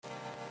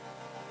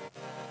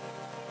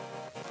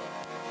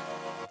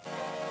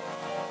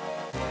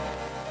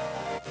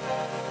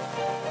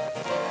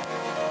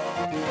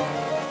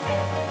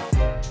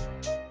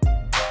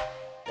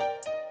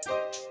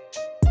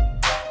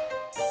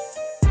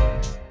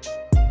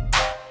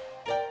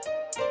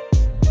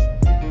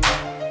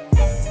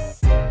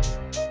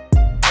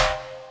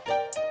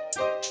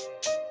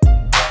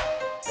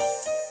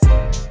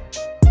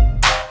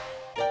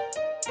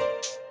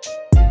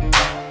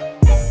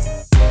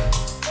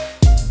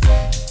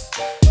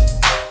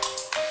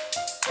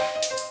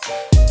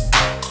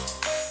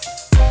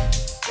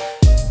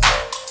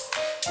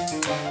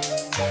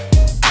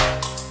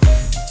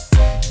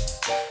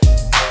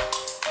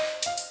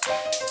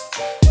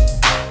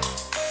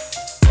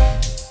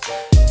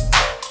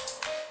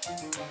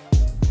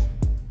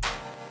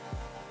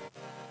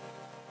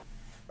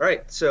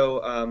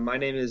right. My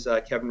name is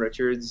Kevin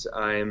Richards.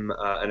 I'm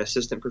an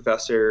assistant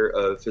professor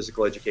of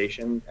physical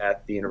education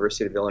at the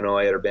University of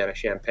Illinois at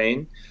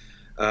Urbana-Champaign.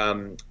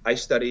 I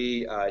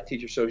study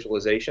teacher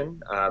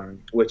socialization,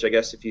 which I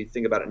guess if you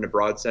think about it in a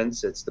broad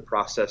sense, it's the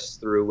process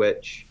through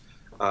which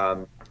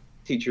um,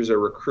 teachers are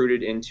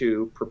recruited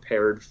into,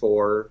 prepared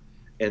for,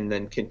 and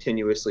then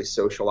continuously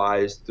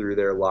socialized through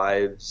their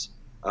lives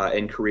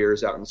and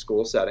careers out in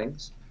school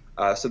settings.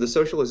 So the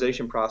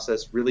socialization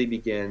process really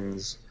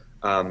begins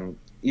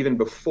even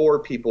before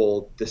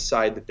people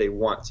decide that they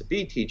want to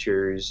be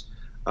teachers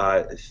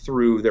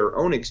through their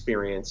own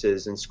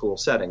experiences in school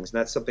settings. And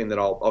that's something that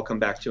I'll come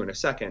back to in a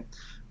second.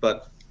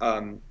 But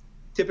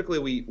typically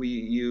we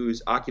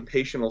use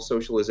occupational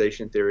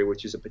socialization theory,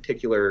 which is a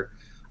particular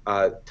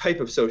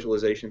type of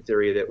socialization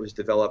theory that was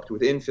developed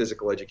within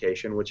physical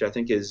education, which I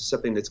think is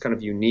something that's kind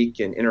of unique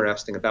and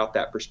interesting about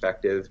that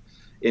perspective.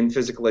 In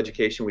physical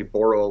education, we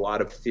borrow a lot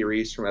of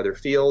theories from other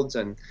fields,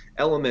 and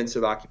elements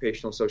of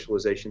occupational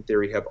socialization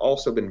theory have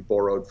also been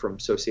borrowed from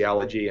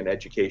sociology and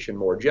education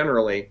more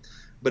generally.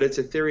 But it's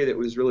a theory that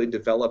was really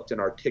developed and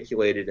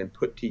articulated and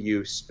put to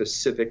use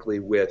specifically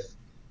with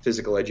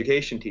physical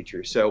education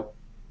teachers. So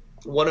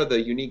one of the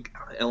unique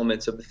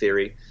elements of the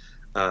theory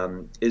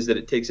is that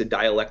it takes a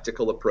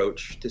dialectical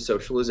approach to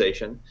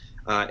socialization.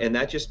 And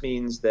that just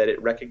means that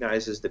it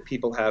recognizes that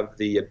people have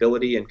the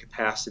ability and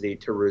capacity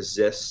to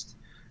resist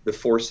the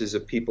forces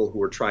of people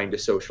who are trying to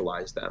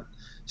socialize them.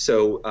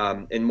 So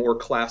in more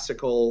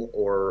classical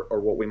or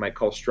what we might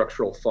call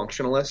structural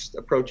functionalist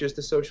approaches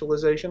to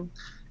socialization,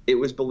 it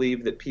was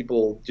believed that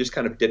people just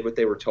kind of did what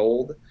they were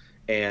told,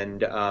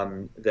 and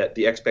that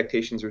the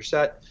expectations were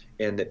set,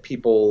 and that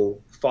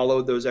people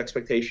followed those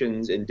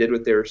expectations and did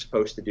what they were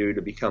supposed to do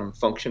to become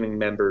functioning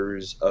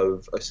members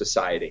of a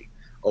society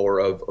or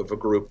of a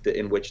group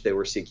in which they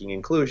were seeking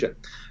inclusion.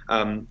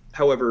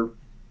 However,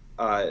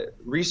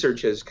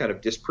 research has kind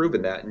of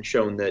disproven that and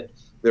shown that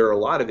there are a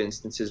lot of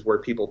instances where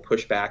people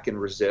push back and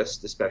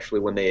resist, especially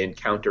when they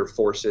encounter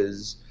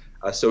forces,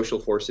 social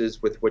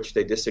forces with which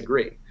they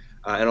disagree.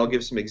 And I'll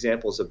give some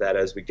examples of that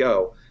as we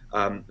go.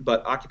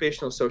 But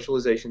occupational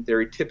socialization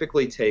theory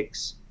typically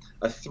takes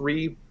a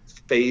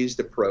three-phased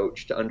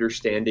approach to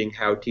understanding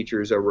how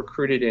teachers are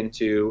recruited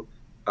into,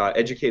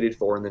 educated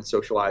for, and then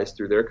socialized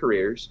through their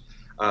careers.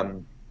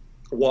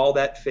 While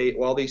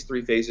these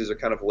three phases are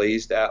kind of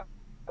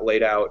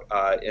laid out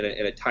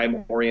in a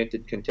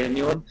time-oriented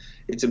continuum,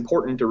 it's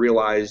important to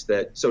realize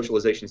that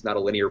socialization is not a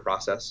linear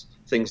process.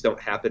 Things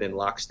don't happen in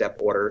lockstep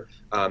order,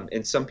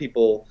 and some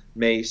people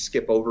may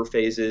skip over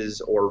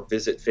phases or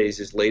visit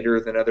phases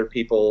later than other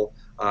people,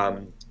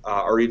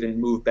 or even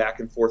move back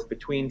and forth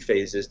between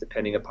phases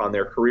depending upon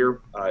their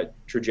career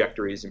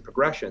trajectories and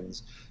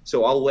progressions.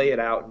 So I'll lay it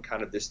out in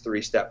kind of this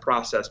three-step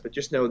process, but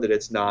just know that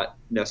it's not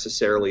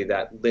necessarily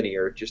that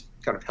linear. It just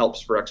kind of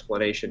helps for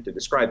explanation to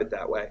describe it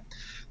that way.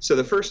 So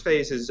the first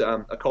phase is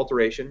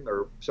acculturation,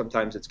 or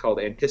sometimes it's called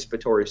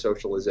anticipatory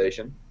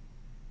socialization.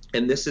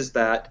 And this is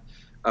that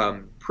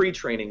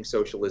pre-training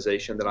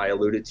socialization that I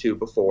alluded to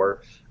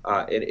before.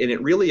 And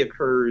it really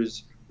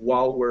occurs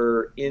while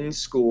we're in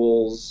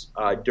schools,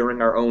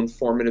 during our own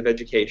formative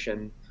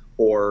education,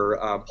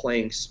 or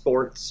playing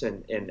sports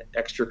and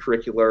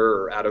extracurricular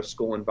or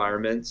out-of-school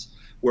environments,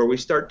 where we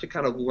start to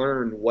kind of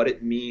learn what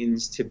it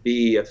means to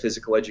be a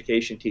physical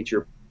education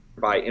teacher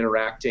by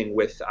interacting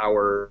with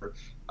our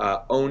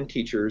own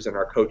teachers and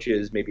our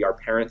coaches, maybe our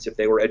parents if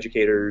they were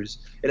educators,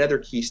 and other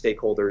key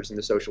stakeholders in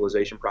the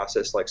socialization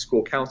process like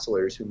school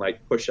counselors who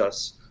might push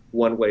us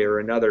one way or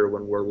another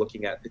when we're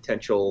looking at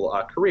potential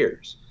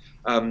careers.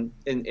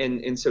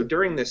 And so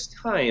during this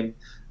time,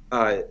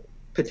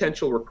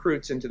 potential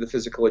recruits into the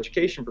physical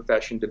education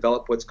profession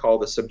develop what's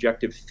called a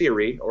subjective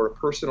theory, or a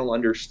personal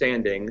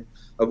understanding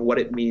of what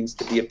it means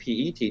to be a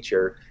PE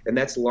teacher, and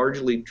that's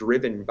largely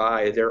driven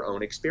by their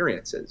own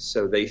experiences.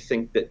 So they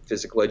think that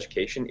physical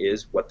education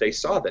is what they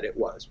saw that it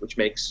was, which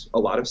makes a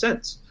lot of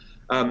sense.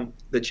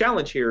 The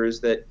challenge here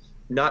is that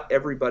not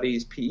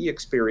everybody's PE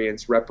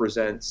experience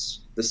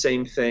represents the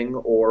same thing,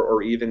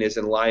 or even is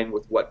in line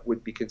with what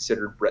would be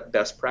considered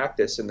best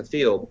practice in the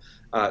field.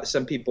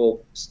 Some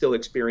people still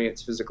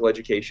experience physical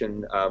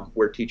education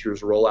where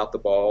teachers roll out the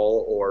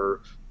ball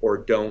or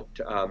don't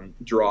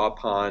draw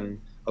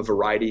upon a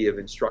variety of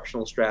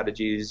instructional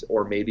strategies,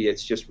 or maybe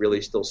it's just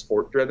really still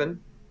sport driven.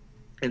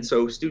 And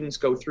so students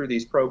go through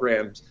these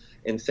programs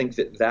and think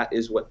that that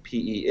is what PE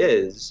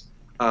is,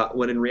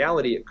 when in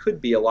reality it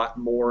could be a lot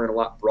more and a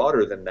lot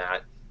broader than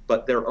that,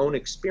 but their own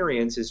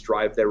experiences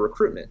drive their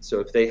recruitment. So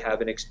if they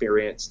have an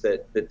experience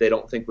that they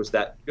don't think was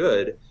that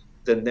good,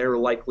 then they're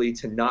likely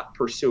to not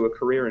pursue a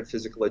career in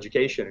physical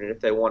education. And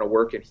if they want to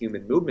work in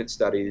human movement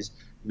studies,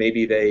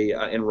 maybe they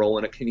enroll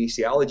in a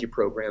kinesiology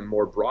program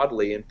more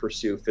broadly and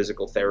pursue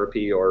physical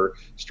therapy or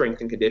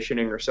strength and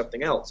conditioning or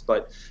something else.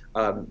 But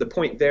the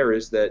point there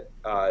is that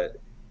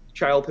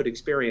childhood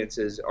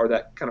experiences are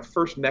that kind of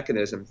first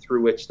mechanism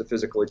through which the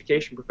physical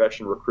education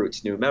profession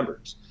recruits new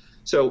members.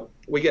 So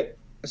we get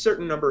a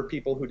certain number of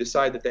people who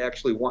decide that they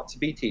actually want to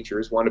be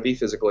teachers, want to be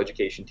physical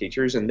education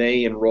teachers, and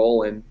they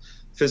enroll in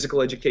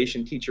physical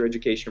education teacher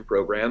education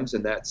programs,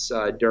 and that's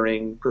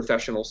during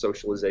professional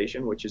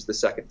socialization, which is the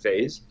second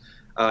phase.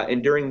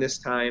 And during this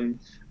time,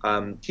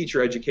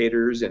 teacher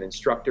educators and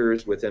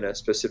instructors within a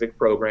specific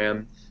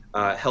program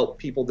help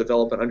people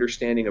develop an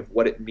understanding of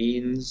what it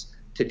means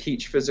to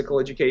teach physical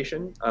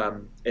education,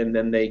 and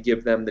then they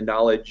give them the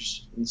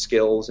knowledge and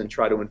skills and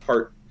try to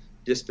impart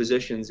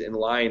dispositions in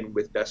line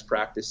with best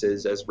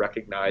practices as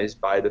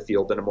recognized by the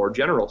field in a more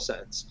general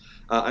sense.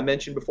 I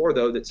mentioned before,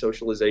 though, that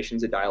socialization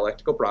is a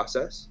dialectical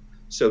process.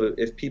 So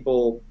if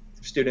people,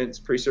 students,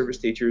 pre-service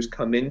teachers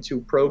come into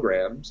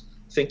programs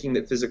thinking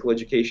that physical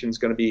education is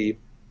going to be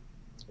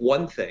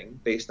one thing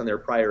based on their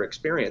prior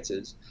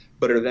experiences,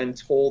 but are then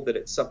told that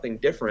it's something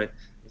different,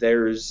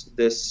 there's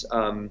this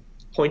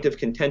point of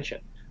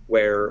contention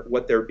where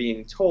what they're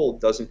being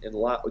told doesn't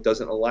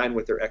align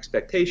with their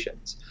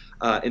expectations.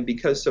 And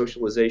because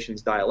socialization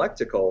is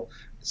dialectical,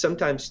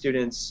 sometimes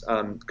students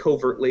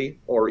covertly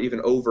or even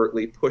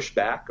overtly push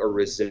back or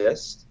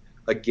resist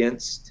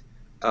against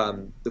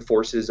the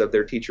forces of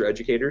their teacher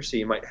educators. So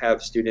you might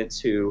have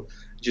students who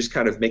just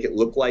kind of make it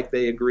look like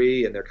they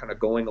agree and they're kind of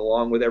going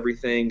along with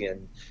everything.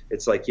 And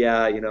it's like,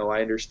 yeah,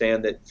 I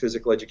understand that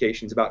physical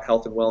education is about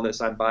health and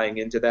wellness. I'm buying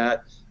into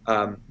that.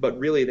 But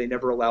really, they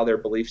never allow their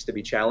beliefs to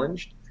be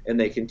challenged. And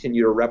they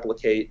continue to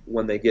replicate,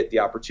 when they get the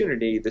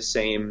opportunity, the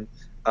same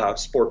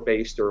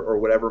sport-based or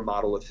whatever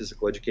model of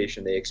physical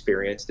education they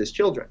experienced as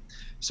children.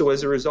 So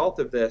as a result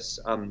of this,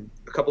 a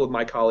couple of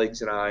my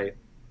colleagues and I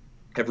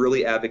have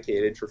really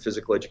advocated for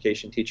physical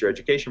education teacher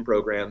education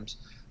programs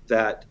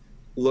that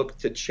look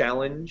to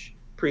challenge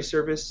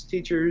pre-service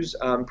teachers'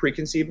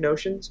 preconceived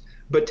notions,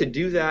 but to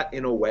do that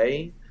in a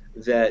way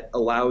that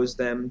allows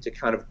them to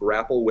kind of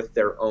grapple with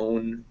their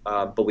own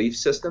belief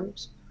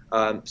systems.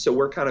 So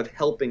we're kind of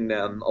helping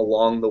them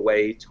along the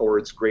way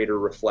towards greater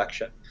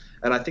reflection.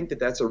 And I think that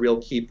that's a real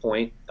key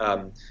point,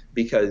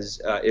 because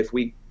if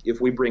we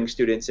bring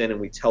students in and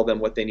we tell them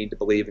what they need to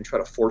believe and try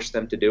to force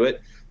them to do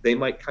it, they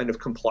might kind of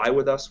comply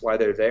with us while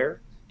they're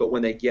there. But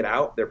when they get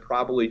out, they're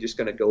probably just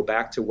going to go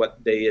back to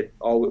what they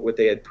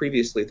had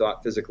previously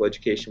thought physical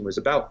education was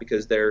about,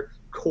 because their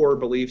core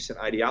beliefs and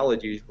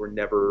ideologies were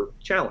never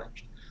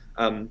challenged.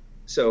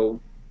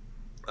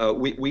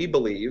 We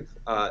believe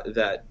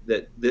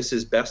that this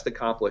is best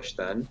accomplished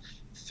then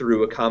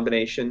through a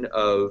combination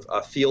of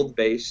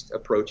field-based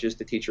approaches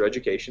to teacher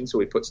education. So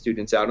we put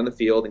students out in the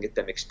field and get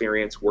them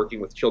experience working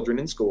with children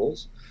in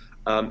schools,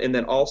 and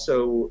then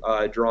also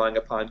drawing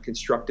upon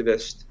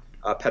constructivist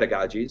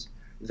pedagogies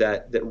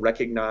that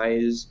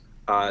recognize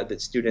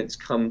that students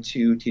come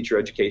to teacher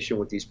education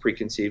with these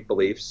preconceived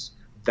beliefs,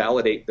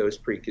 validate those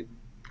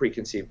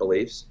preconceived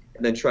beliefs,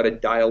 and then try to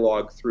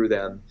dialogue through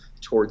them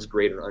towards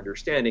greater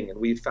understanding. And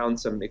we've found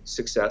some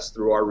success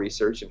through our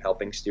research in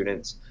helping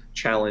students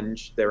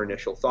challenge their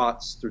initial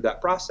thoughts through that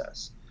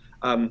process.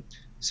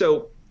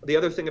 So the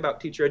other thing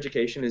about teacher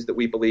education is that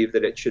we believe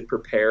that it should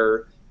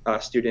prepare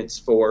students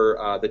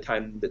for the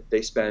time that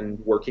they spend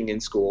working in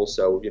school.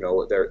 So,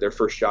 their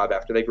first job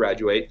after they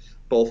graduate,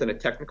 both in a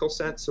technical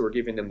sense, so we're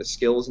giving them the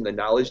skills and the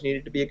knowledge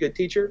needed to be a good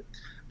teacher,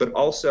 but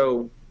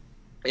also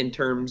in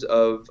terms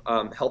of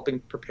helping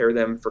prepare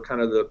them for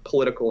kind of the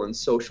political and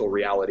social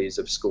realities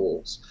of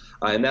schools.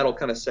 And that'll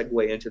kind of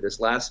segue into this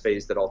last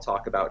phase that I'll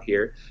talk about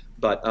here.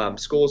 But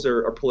schools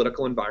are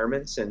political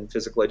environments, and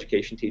physical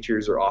education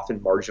teachers are often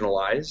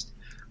marginalized.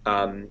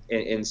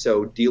 And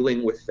so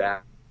dealing with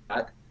that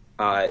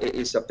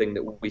is something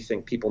that we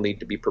think people need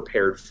to be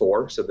prepared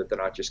for, so that they're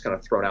not just kind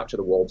of thrown out to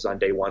the wolves on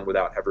day one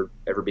without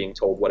ever being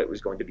told what it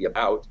was going to be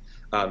about.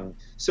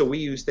 So we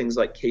use things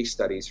like case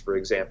studies, for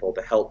example,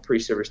 to help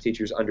pre-service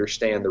teachers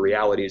understand the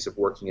realities of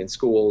working in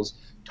schools,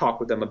 talk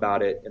with them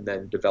about it, and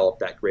then develop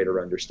that greater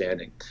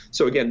understanding.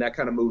 So again, that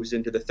kind of moves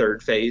into the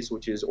third phase,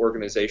 which is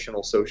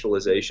organizational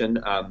socialization.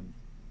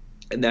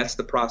 And that's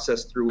the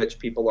process through which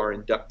people are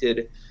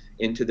inducted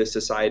into the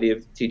Society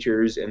of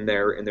Teachers in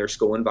their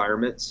school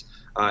environments.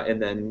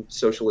 And then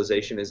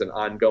socialization is an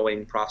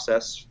ongoing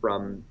process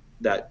from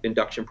that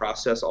induction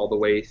process all the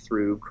way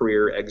through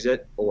career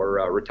exit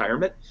or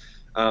retirement.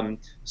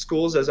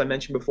 Schools, as I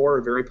mentioned before,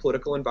 are very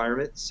political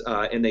environments,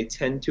 and they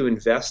tend to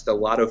invest a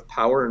lot of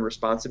power and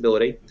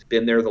responsibility.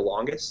 Been there the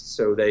longest,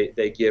 so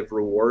they give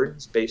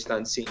rewards based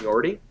on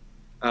seniority.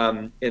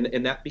 And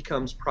that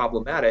becomes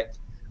problematic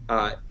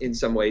in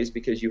some ways,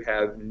 because you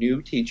have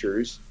new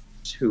teachers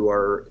who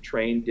are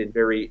trained in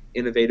very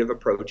innovative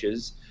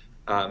approaches,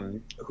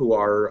 who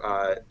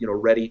are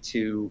ready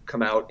to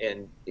come out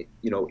and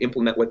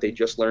implement what they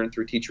just learned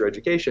through teacher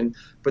education.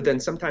 But then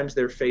sometimes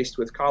they're faced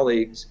with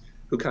colleagues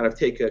who kind of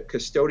take a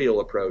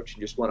custodial approach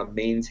and just want to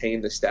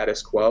maintain the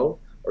status quo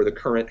or the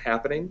current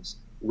happenings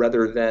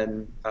rather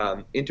than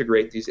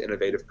integrate these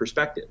innovative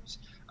perspectives.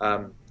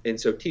 And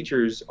so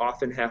teachers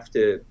often have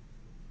to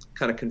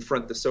kind of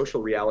confront the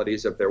social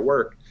realities of their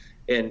work.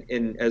 And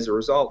as a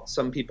result,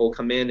 some people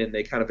come in and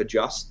they kind of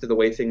adjust to the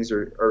way things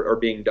are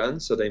being done.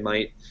 So they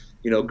might,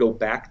 go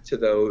back to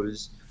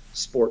those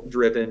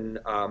sport-driven,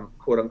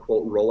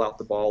 quote-unquote,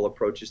 roll-out-the-ball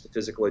approaches to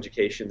physical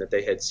education that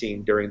they had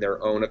seen during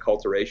their own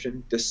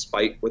acculturation,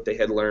 despite what they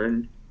had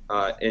learned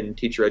in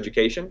teacher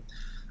education.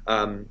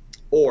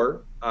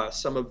 Or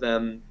some of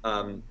them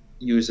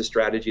use a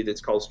strategy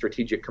that's called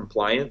strategic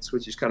compliance,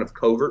 which is kind of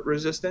covert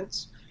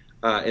resistance.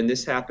 And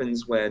this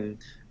happens when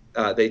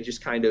they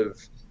just kind of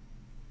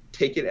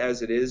take it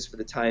as it is for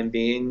the time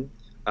being,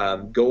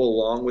 go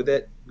along with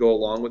it, go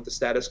along with the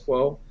status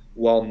quo,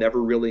 while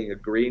never really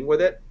agreeing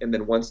with it. And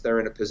then once they're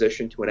in a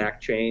position to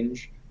enact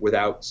change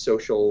without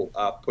social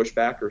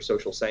pushback or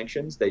social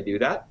sanctions, they do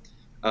that.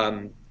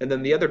 And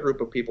then the other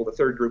group of people, the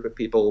third group of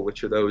people,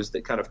 which are those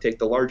that kind of take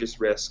the largest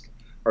risk,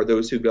 are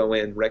those who go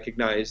in,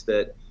 recognize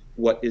that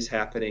what is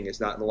happening is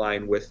not in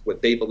line with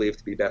what they believe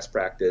to be best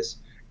practice,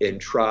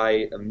 and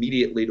try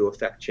immediately to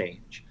affect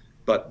change.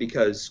 But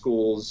because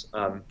schools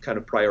kind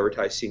of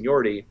prioritize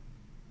seniority,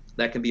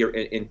 that can be,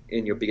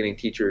 in your beginning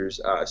teachers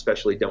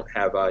especially don't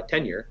have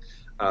tenure,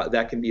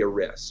 that can be a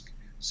risk.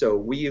 So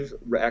we've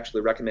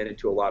actually recommended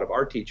to a lot of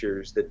our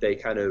teachers that they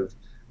kind of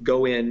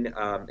go in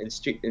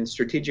and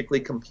strategically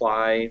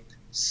comply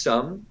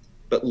some,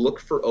 but look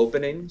for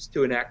openings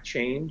to enact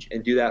change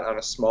and do that on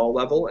a small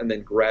level, and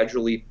then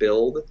gradually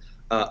build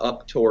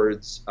up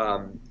towards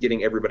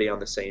getting everybody on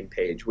the same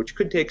page, which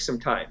could take some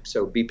time.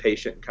 So be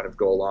patient and kind of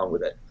go along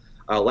with it.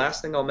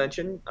 Last thing I'll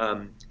mention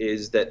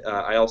is that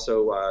I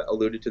also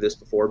alluded to this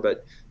before,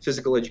 but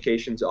physical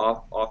education is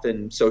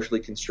often socially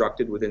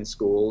constructed within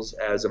schools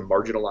as a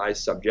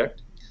marginalized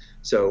subject.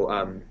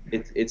 So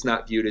it's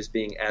not viewed as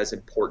being as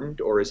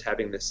important or as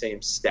having the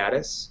same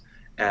status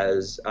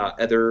as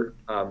other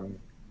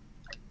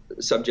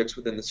subjects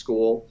within the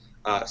school,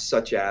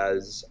 such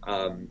as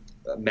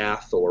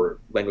math or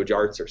language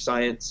arts or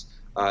science,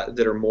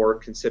 that are more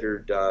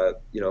considered,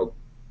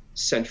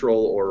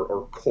 central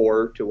or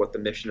core to what the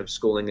mission of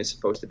schooling is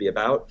supposed to be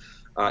about.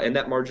 And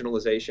that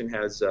marginalization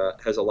has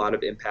a lot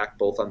of impact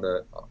both on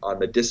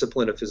the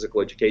discipline of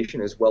physical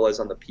education as well as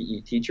on the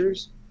PE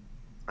teachers.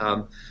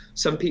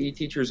 Some PE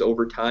teachers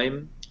over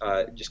time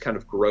just kind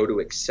of grow to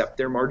accept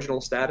their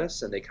marginal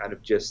status, and they kind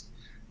of just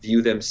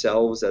view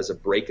themselves as a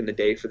break in the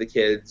day for the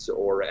kids,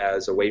 or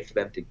as a way for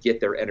them to get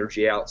their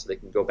energy out so they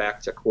can go back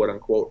to quote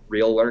unquote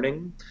real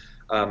learning.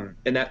 And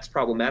that's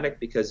problematic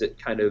because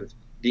it kind of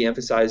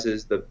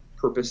de-emphasizes the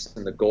purpose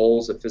and the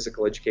goals of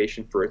physical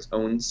education for its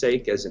own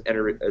sake as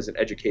an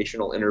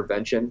educational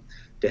intervention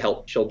to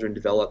help children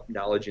develop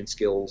knowledge and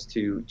skills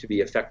to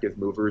be effective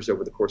movers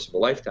over the course of a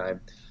lifetime.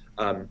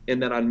 And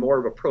then on more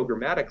of a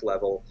programmatic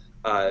level,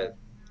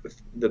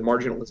 the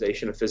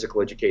marginalization of physical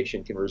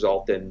education can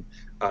result in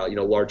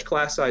large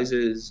class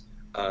sizes,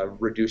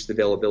 reduced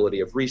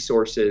availability of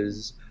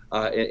resources,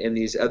 and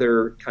these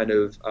other kind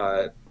of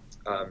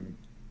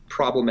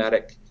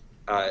problematic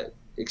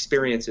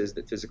experiences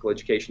that physical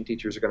education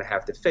teachers are going to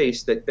have to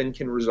face that then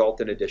can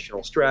result in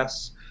additional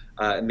stress.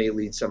 It may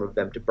lead some of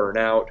them to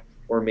burnout,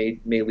 or may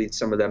lead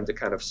some of them to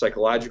kind of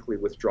psychologically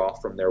withdraw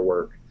from their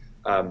work.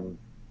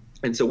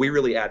 And so we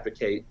really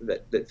advocate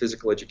that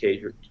physical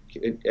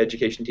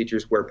education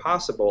teachers, where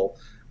possible,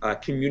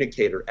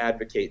 communicate or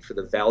advocate for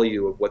the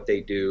value of what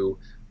they do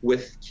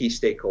with key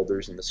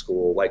stakeholders in the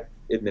school, like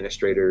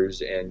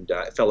administrators and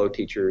fellow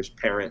teachers,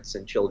 parents,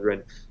 and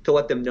children, to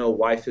let them know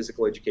why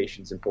physical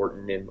education is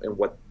important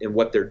and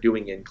what they're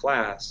doing in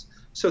class,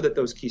 so that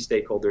those key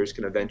stakeholders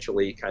can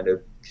eventually kind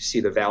of see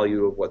the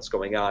value of what's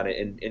going on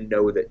and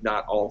know that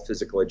not all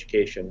physical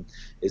education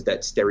is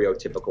that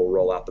stereotypical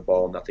roll out the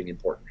ball, nothing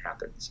important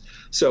happens.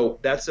 So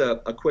that's a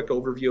quick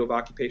overview of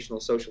occupational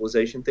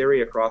socialization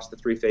theory across the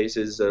three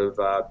phases of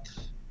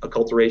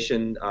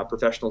acculturation,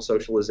 professional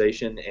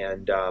socialization,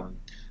 and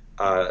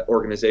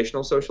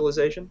organizational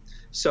socialization.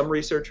 Some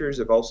researchers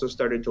have also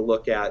started to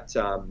look at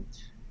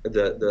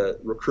the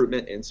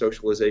recruitment and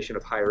socialization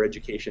of higher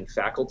education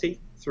faculty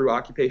through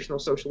occupational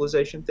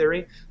socialization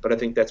theory, but I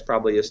think that's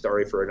probably a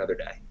story for another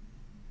day.